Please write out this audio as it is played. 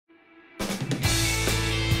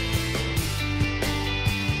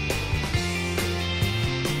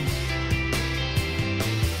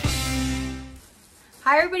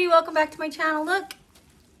Hi everybody, welcome back to my channel. Look,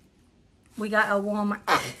 we got a Walmart.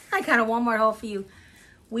 I got a Walmart haul for you.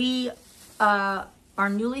 We are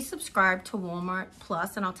newly subscribed to Walmart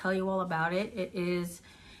Plus, and I'll tell you all about it. It is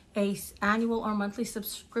a annual or monthly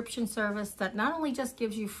subscription service that not only just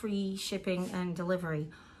gives you free shipping and delivery,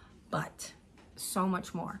 but so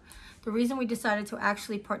much more. The reason we decided to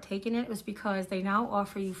actually partake in it was because they now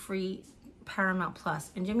offer you free Paramount Plus,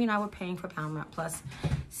 and Jimmy and I were paying for Paramount Plus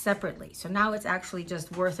separately, so now it's actually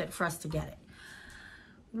just worth it for us to get it.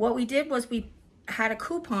 What we did was we had a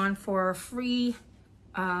coupon for free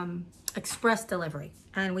express delivery,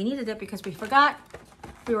 and we needed it because we forgot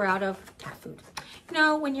we were out of cat food. You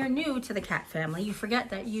know, when you're new to the cat family, you forget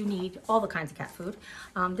that you need all the kinds of cat food.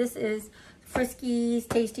 This is Friskies,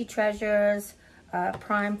 Tasty Treasures,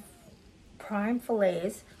 Prime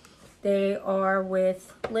Fillets. They are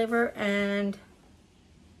with liver and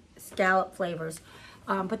scallop flavors,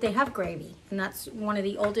 but they have gravy, and that's one of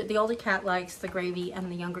the older cat likes the gravy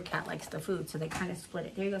and the younger cat likes the food, so they kind of split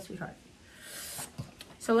it. There you go, sweetheart.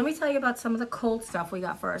 So let me tell you about some of the cold stuff we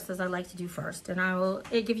got first, as I like to do first, and I will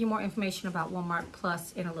give you more information about Walmart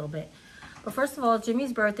Plus in a little bit. But first of all,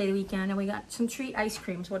 Jimmy's birthday weekend, and we got some treat ice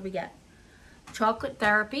creams. What did we get? Chocolate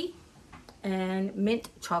Therapy and mint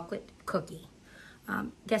chocolate cookie.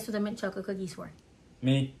 Guess what the mint chocolate cookie's for?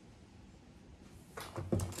 Me.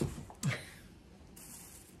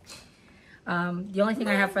 The only thing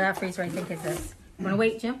I have for that freezer, I think, is this. You want to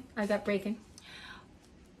wait, Jim? I got bacon.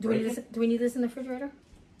 Do we need this in the refrigerator?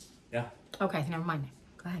 Yeah. Okay, never mind.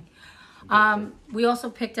 Go ahead. We also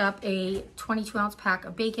picked up a 22-ounce pack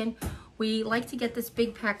of bacon. We like to get this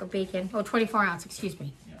big pack of bacon. Oh, 24-ounce, excuse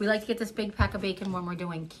me. Yeah. We like to get this big pack of bacon when we're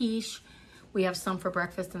doing quiche. We have some for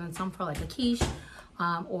breakfast and then some for like a quiche.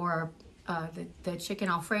 Or the chicken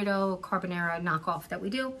Alfredo carbonara knockoff that we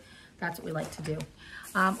do. That's what we like to do.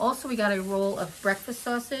 Also, we got a roll of breakfast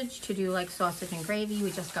sausage to do like sausage and gravy. We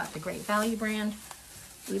just got the Great Value brand.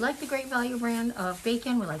 We like the Great Value brand of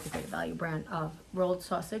bacon. We like the Great Value brand of rolled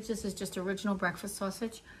sausage. This is just original breakfast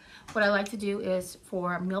sausage. What I like to do is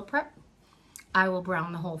for meal prep, I will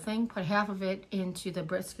brown the whole thing, put half of it into the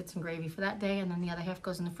briskets and gravy for that day, and then the other half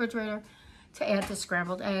goes in the refrigerator to add to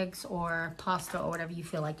scrambled eggs or pasta or whatever you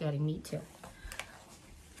feel like adding meat to.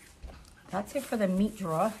 That's it for the meat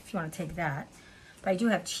drawer, if you want to take that. But I do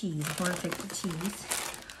have cheese, if you want to take the cheese.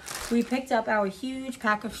 We picked up our huge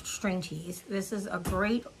pack of string cheese. This is a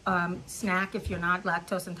great snack if you're not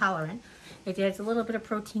lactose intolerant. It adds a little bit of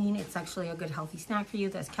protein. It's actually a good healthy snack for you.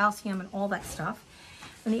 There's calcium and all that stuff.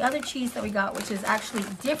 And the other cheese that we got, which is actually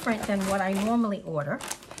different than what I normally order,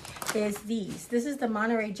 is these. This is the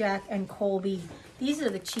Monterey Jack and Colby. These are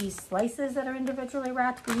the cheese slices that are individually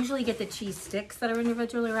wrapped. We usually get the cheese sticks that are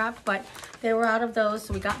individually wrapped, but they were out of those,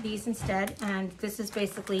 so we got these instead. And this is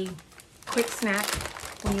basically quick snack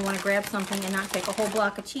when you want to grab something and not take a whole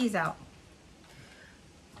block of cheese out.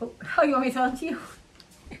 Oh, you want me to tell it to you?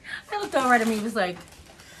 I looked over at him, he was like,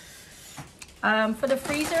 for the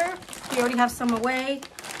freezer, we already have some away.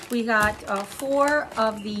 We got 4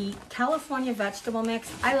 of the California vegetable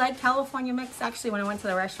mix. I like California mix. Actually, when I went to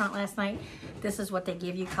the restaurant last night, this is what they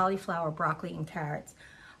give you: cauliflower, broccoli, and carrots.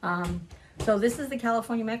 So this is the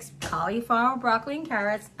California mix: cauliflower, broccoli, and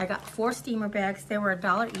carrots. I got 4 steamer bags. They were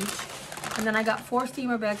 $1 each. And then I got 4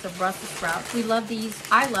 steamer bags of Brussels sprouts. We love these.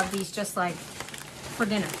 I love these just like for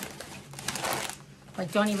dinner.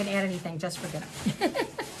 Like, don't even add anything, just for dinner.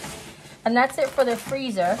 And that's it for the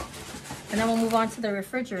freezer. And then we'll move on to the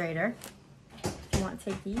refrigerator. If you want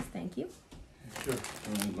to take these, thank you. Sure.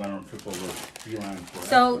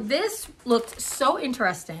 So this looked so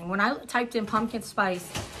interesting. When I typed in pumpkin spice,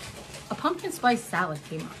 a pumpkin spice salad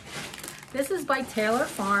came up. This is by Taylor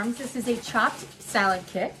Farms. This is a chopped salad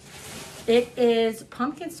kit. It is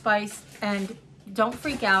pumpkin spice, and don't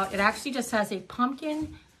freak out. It actually just has a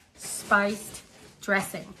pumpkin spiced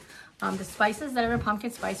dressing. The spices that are in pumpkin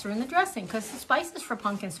spice are in the dressing, because the spices for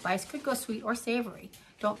pumpkin spice could go sweet or savory.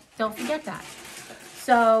 Don't forget that.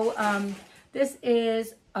 So this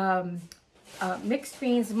is mixed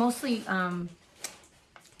greens, mostly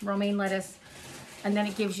romaine lettuce, and then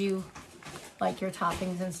it gives you like your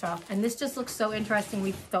toppings and stuff. And this just looks so interesting,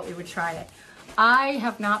 we thought we would try it. I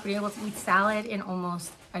have not been able to eat salad in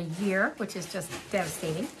almost a year, which is just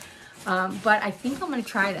devastating. But I think I'm going to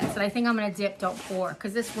try this, and I think I'm going to dip, don't pour,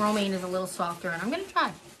 because this romaine is a little softer, and I'm going to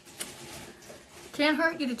try. Can't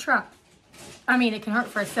hurt you to try. I mean, it can hurt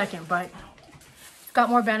for a second, but it's got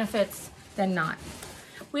more benefits than not.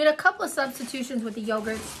 We had a couple of substitutions with the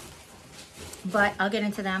yogurts, but I'll get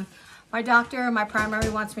into them. My doctor, my primary,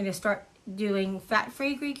 wants me to start doing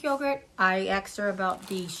fat-free Greek yogurt. I asked her about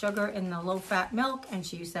the sugar in the low-fat milk, and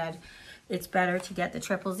she said it's better to get the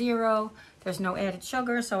 000. There's no added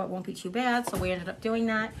sugar, so it won't be too bad. So we ended up doing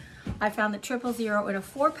that. I found the 000 in a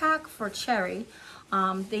 4-pack for cherry.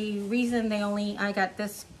 The reason I got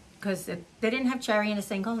this because they didn't have cherry in a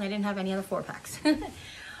single and they didn't have any other 4-packs.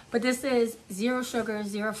 But this is 0 sugar,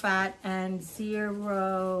 0 fat, and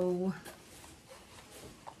 0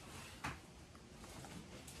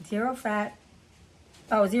 fat.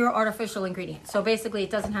 Oh, 0 artificial ingredients. So basically it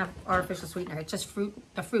doesn't have artificial sweetener. It's just fruit.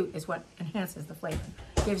 The fruit is what enhances the flavor,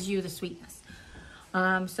 gives you the sweetness.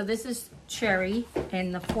 So this is cherry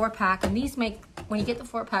in the 4-pack. And these make, when you get the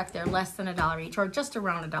 4-pack, they're less than $1 each, or just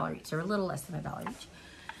around $1 each, or a little less than $1 each.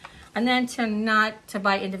 And then to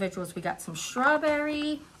buy individuals, we got some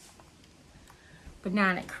strawberry,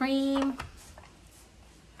 banana cream,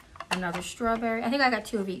 another strawberry. I think I got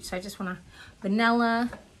 2 of each, so I just want to vanilla,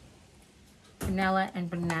 and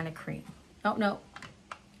banana cream. Oh, no.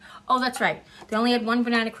 Oh, that's right. They only had 1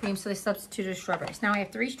 banana cream, so they substituted strawberries. Now I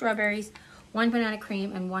have 3 strawberries, 1 banana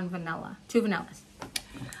cream, and 1 vanilla. 2 vanillas.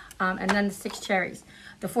 And then the 6 cherries.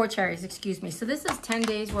 The 4 cherries, excuse me. So this is 10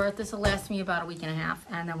 days worth. This will last me about a week and a half,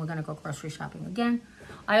 and then we're going to go grocery shopping again.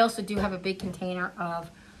 I also do have a big container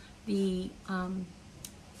of the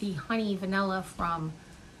honey vanilla from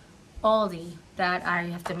Aldi that I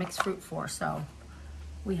have to mix fruit for, so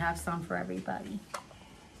we have some for everybody.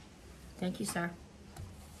 Thank you, sir.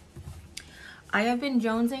 I have been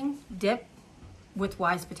jonesing dip with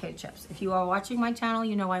Wise potato chips. If you are watching my channel,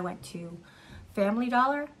 you know I went to Family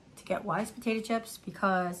Dollar to get Wise potato chips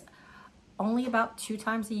because only about 2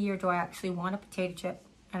 times a year do I actually want a potato chip,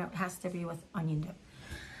 and it has to be with onion dip.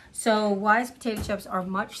 So Wise potato chips are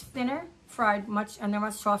much thinner, fried much, and they're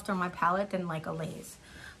much softer on my palate than like a Lay's,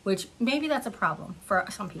 which maybe that's a problem for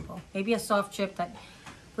some people. Maybe a soft chip that,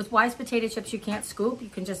 with Wise potato chips, you can't scoop, you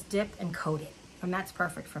can just dip and coat it, and that's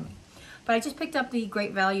perfect for me. But I just picked up the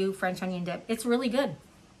Great Value French onion dip. It's really good.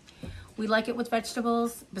 We like it with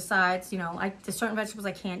vegetables. Besides, you know, there's certain vegetables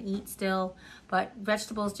I can't eat still, but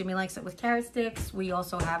vegetables, Jimmy likes it with carrot sticks. We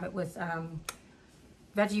also have it with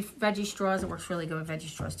veggie straws. It works really good with veggie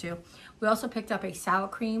straws too. We also picked up a sour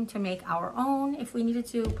cream to make our own if we needed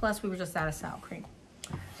to. Plus, we were just out of sour cream.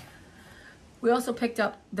 We also picked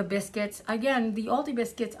up the biscuits. Again, the Aldi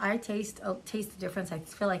biscuits, I taste the difference. I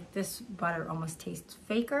feel like this butter almost tastes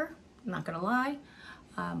faker. I'm not gonna lie.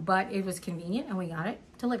 But it was convenient and we got it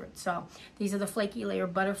delivered. So these are the flaky layer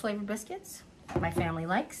butter flavored biscuits my family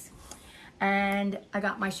likes. And I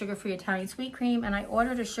got my sugar-free Italian sweet cream, and I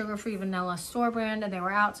ordered a sugar-free vanilla store brand, and they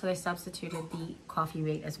were out, so they substituted the coffee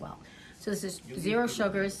rate as well. So this is 0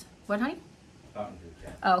 sugars. What, honey?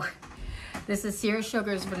 Oh, this is 0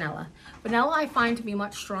 sugars vanilla. Vanilla I find to be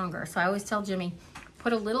much stronger, so I always tell Jimmy,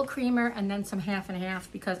 put a little creamer and then some half and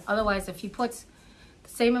half, because otherwise if he puts the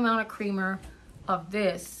same amount of creamer of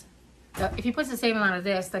this, if he puts the same amount of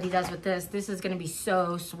this that he does with this is going to be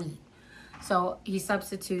so sweet. So he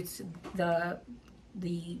substitutes the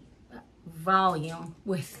volume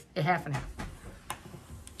with a half and half.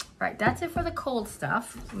 Right, that's it for the cold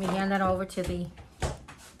stuff. Let me hand that over to the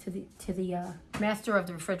master of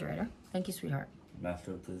the refrigerator. Thank you, sweetheart.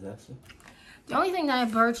 Master of disaster. The only thing that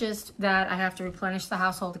I purchased that I have to replenish the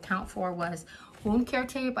household account for was wound care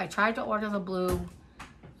tape. I tried to order the blue.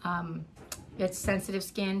 It's sensitive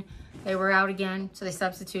skin. They were out again, so they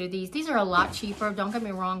substituted these. These are a lot cheaper, don't get me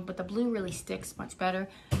wrong, but the blue really sticks much better.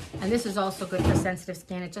 And this is also good for sensitive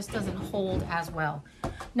skin. It just doesn't hold as well.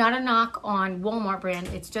 Not a knock on Walmart brand.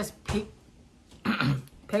 It's just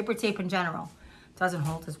paper tape in general. It doesn't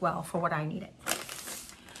hold as well for what I need it.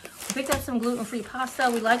 We picked up some gluten-free pasta.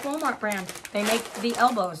 We like Walmart brand. They make the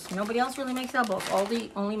elbows. Nobody else really makes elbows. Aldi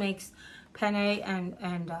only makes penne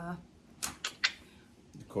and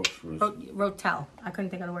rotel. I couldn't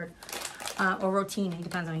think of the word. Or rotini,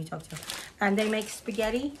 depends on who you talk to. And they make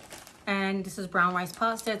spaghetti. And this is brown rice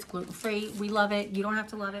pasta. It's gluten-free. We love it. You don't have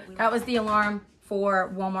to love it. That was the alarm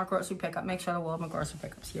for Walmart grocery pickup. Make sure the Walmart grocery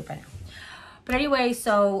pickup's here by now. But anyway,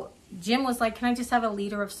 so Jim was like, can I just have a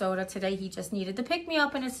liter of soda? Today he just needed to pick me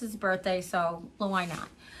up, and it's his birthday, so well, why not?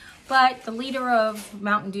 But the liter of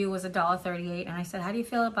Mountain Dew was $1.38, and I said, how do you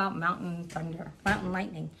feel about Mountain Thunder, Mountain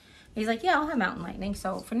Lightning? He's like, yeah, I'll have Mountain Lightning.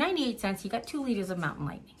 So for 98 cents, he got 2 liters of Mountain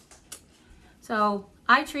Lightning. So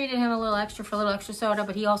I treated him a little extra for a little extra soda,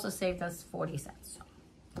 but he also saved us 40 cents.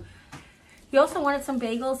 So. He also wanted some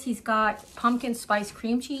bagels. He's got pumpkin spice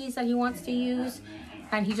cream cheese that he wants to use,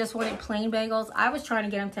 and he just wanted plain bagels. I was trying to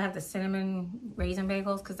get him to have the cinnamon raisin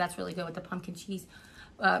bagels because that's really good with the pumpkin cheese,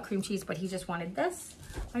 cream cheese, but he just wanted this.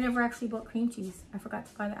 I never actually bought cream cheese. I forgot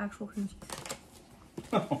to buy the actual cream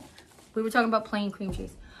cheese. We were talking about plain cream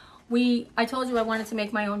cheese. I told you I wanted to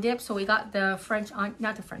make my own dip, so we got the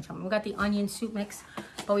not the French onion, we got the onion soup mix,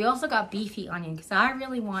 but we also got beefy onion because I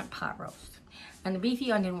really want pot roast. And the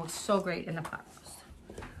beefy onion looks so great in the pot roast.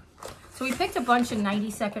 So we picked a bunch of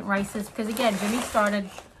 90-second rices because again, Jimmy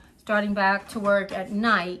starting back to work at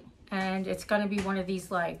night, and it's gonna be one of these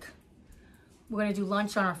like, we're gonna do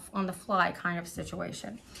lunch on the fly kind of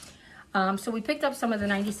situation. So we picked up some of the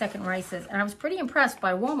 90-second rices, and I was pretty impressed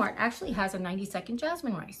by Walmart actually has a 90-second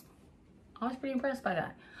jasmine rice. I was pretty impressed by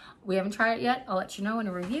that. We haven't tried it yet. I'll let you know in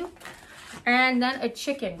a review. And then a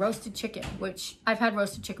chicken, roasted chicken, which I've had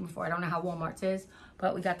roasted chicken before. I don't know how Walmart's is,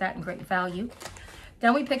 but we got that in great value.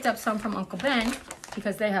 Then we picked up some from Uncle Ben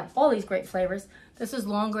because they have all these great flavors. This is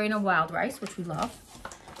long grain and wild rice, which we love.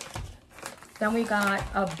 Then we got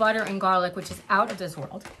a butter and garlic, which is out of this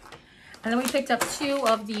world. And then we picked up 2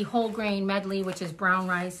 of the whole grain medley, which is brown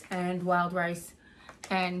rice and wild rice.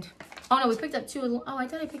 And, oh no, we picked up 2. Oh, I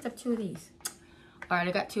thought I picked up 2 of these. All right,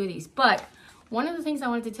 I got 2 of these. But one of the things I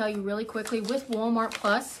wanted to tell you really quickly with Walmart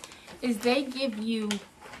Plus is they give you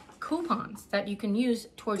coupons that you can use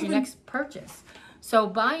towards your next purchase. So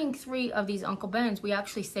buying 3 of these Uncle Ben's, we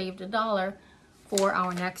actually saved $1 for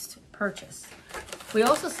our next purchase. We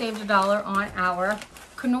also saved $1 on our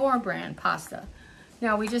Knorr brand pasta.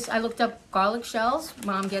 Now I looked up garlic shells.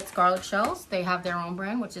 Mom gets garlic shells. They have their own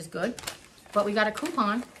brand, which is good. But we got a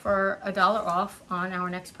coupon for $1 off on our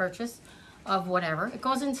next purchase of whatever. It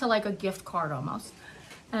goes into like a gift card almost.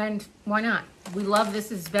 And why not? We love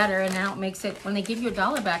This Is Better, and now it makes it, when they give you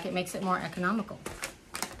 $1 back, it makes it more economical.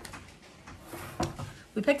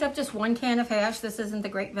 We picked up just 1 can of hash. This isn't the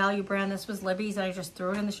Great Value brand. This was Libby's. I just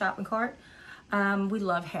threw it in the shopping cart. We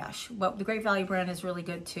love hash. Well, the Great Value brand is really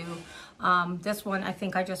good too. This one, I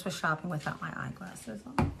think I just was shopping without my eyeglasses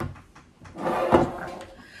on.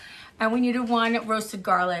 And we needed 1 roasted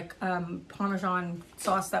garlic Parmesan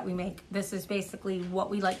sauce that we make. This is basically what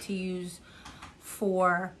we like to use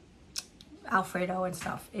for Alfredo and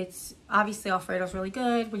stuff. It's obviously Alfredo's really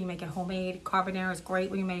good when you make it homemade. Carbonara is great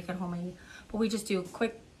when you make it homemade. But we just do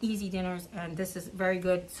quick, easy dinners, and this is very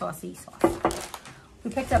good saucy sauce. We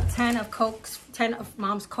picked up 10 of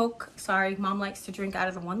Mom's Coke. Sorry, Mom likes to drink out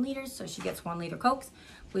of the 1 liters, so she gets 1 liter Cokes.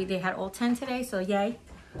 They had all 10 today, so yay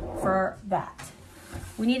for that.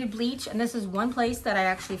 We needed bleach, and this is one place that I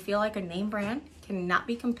actually feel like a name brand cannot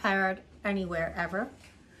be compared anywhere ever.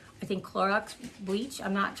 I think Clorox bleach,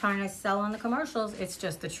 I'm not trying to sell on the commercials, it's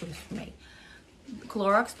just the truth for me.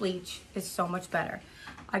 Clorox bleach is so much better.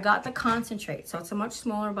 I got the concentrate, so it's a much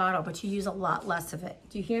smaller bottle, but you use a lot less of it.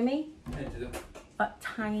 Do you hear me? I do. A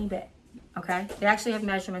tiny bit, okay? They actually have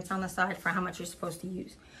measurements on the side for how much you're supposed to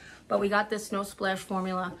use. But we got this no splash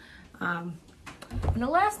formula. And the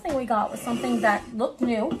last thing we got was something that looked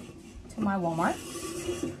new to my Walmart.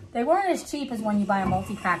 They weren't as cheap as when you buy a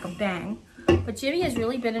multi-pack of Bang, but Jimmy has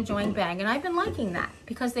really been enjoying Bang, and I've been liking that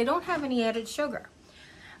because they don't have any added sugar.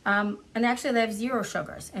 And actually they have 0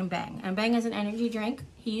 sugars in Bang. And Bang is an energy drink.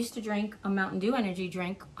 He used to drink a Mountain Dew energy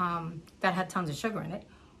drink that had tons of sugar in it.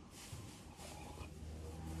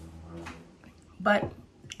 But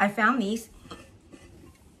I found these.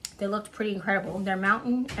 They looked pretty incredible. They're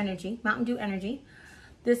Mountain Dew Energy.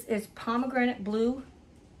 This is Pomegranate Blue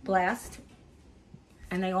Blast.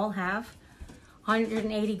 And they all have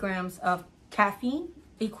 180 grams of caffeine,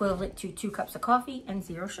 equivalent to 2 cups of coffee, and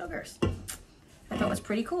 0 sugars. I thought it was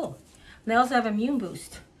pretty cool. And they also have Immune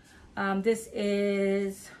Boost. This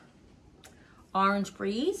is Orange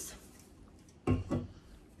Breeze.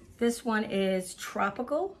 This one is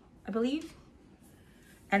Tropical, I believe.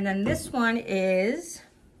 And then this one is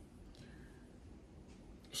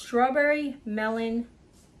Strawberry Melon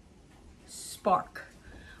Spark.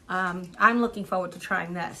 I'm looking forward to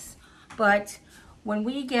trying this. But when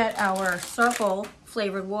we get our Circle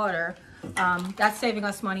flavored water, that's saving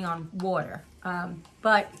us money on water.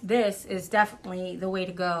 But this is definitely the way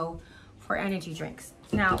to go for energy drinks.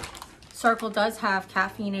 Now, Circle does have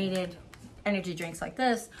caffeinated energy drinks like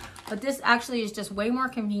this, but this actually is just way more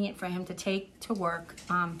convenient for him to take to work,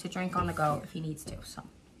 to drink on the go if he needs to. So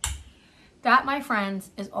that, my friends,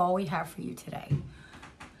 is all we have for you today.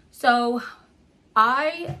 So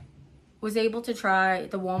I was able to try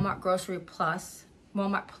the Walmart Plus,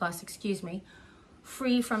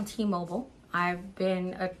 free from T-Mobile. I've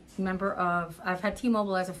been a member of, I've had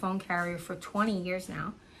T-Mobile as a phone carrier for 20 years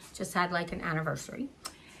now. Just had like an anniversary.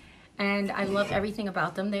 And I love everything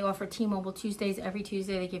about them. They offer T-Mobile Tuesdays. Every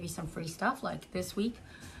Tuesday they give you some free stuff. Like this week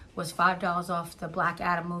was $5 off the Black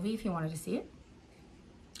Adam movie if you wanted to see it.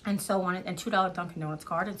 And so on, and $2 Dunkin' Donuts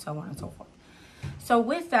card, and so on and so forth. So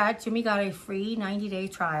with that, Jimmy got a free 90-day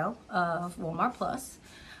trial of Walmart Plus.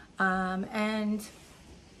 And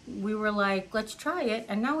we were like, let's try it.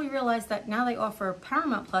 And now we realize that now they offer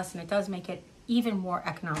Paramount Plus, and it does make it even more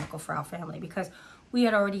economical for our family, because we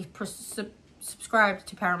had already subscribed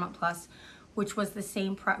to Paramount Plus, which was the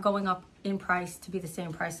same going up in price to be the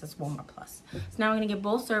same price as Walmart Plus. So now we're going to get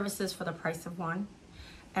both services for the price of one.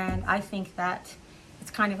 And I think that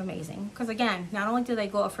it's kind of amazing, because again, not only do they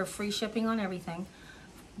go for free shipping on everything,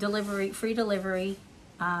 free delivery,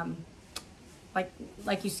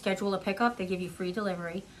 like you schedule a pickup, they give you free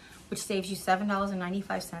delivery, which saves you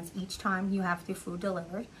 $7.95 each time you have the food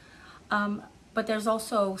delivered. But there's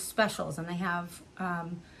also specials, and they have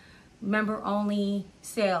member-only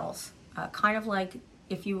sales, kind of like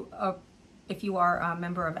if you are a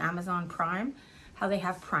member of Amazon Prime, how they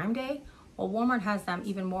have Prime Day. Well, Walmart has them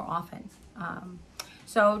even more often.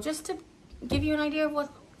 So just to give you an idea of what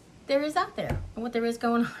there is out there and what there is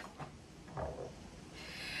going on.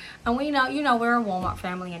 And we know, we're a Walmart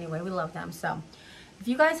family anyway. We love them. So if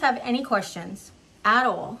you guys have any questions at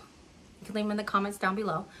all, you can leave them in the comments down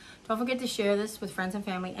below. Don't forget to share this with friends and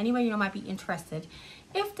family. Anybody you know might be interested.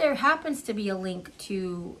 If there happens to be a link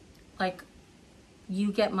to, like,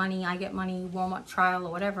 you get money, I get money, Walmart trial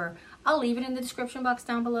or whatever, I'll leave it in the description box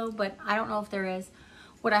down below, but I don't know if there is.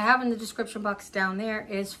 What I have in the description box down there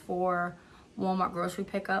is for Walmart grocery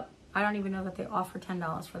pickup. I don't even know that they offer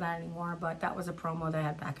 $10 for that anymore, but that was a promo they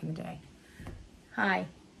had back in the day. Hi.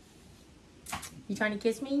 You trying to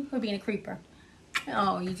kiss me? We're being a creeper.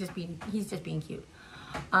 Oh, he's just being cute.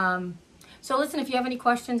 So listen, if you have any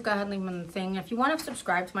questions, go ahead and leave them in the thing. If you want to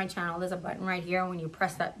subscribe to my channel, there's a button right here. When you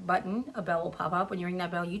press that button, a bell will pop up. When you ring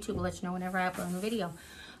that bell, YouTube will let you know whenever I upload a video.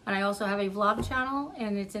 And I also have a vlog channel,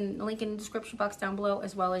 and it's in the link in the description box down below,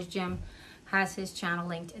 as well as Jim has his channel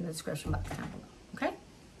linked in the description box down below. Okay?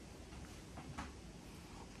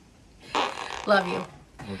 Love you.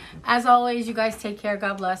 As always, you guys take care.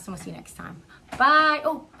 God bless, and we'll see you next time. Bye.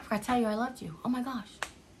 Oh, I forgot to tell you I loved you. Oh my gosh.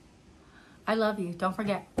 I love you. Don't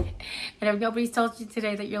forget. And if nobody's told you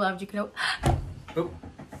today that you're loved, you can... Oh.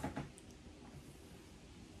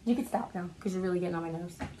 You can stop now, because you're really getting on my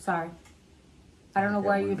nerves. Sorry. I don't know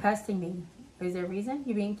why you're pesting me. Is there a reason?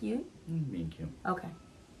 You're being cute? Being cute. Okay.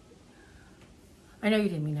 I know you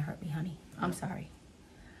didn't mean to hurt me, honey. I'm sorry.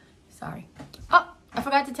 Sorry. Oh, I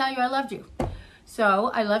forgot to tell you I loved you.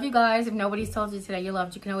 So, I love you guys. If nobody's told you today you're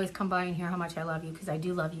loved, you can always come by and hear how much I love you, because I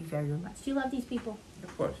do love you very, very much. Do you love these people?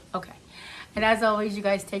 Of course. Okay. And as always, you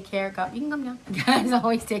guys take care. God, you can come down. As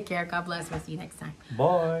always, take care. God bless. We'll see you next time.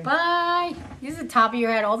 Bye. Bye. This is the top of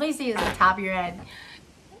your head. All they see is the top of your head.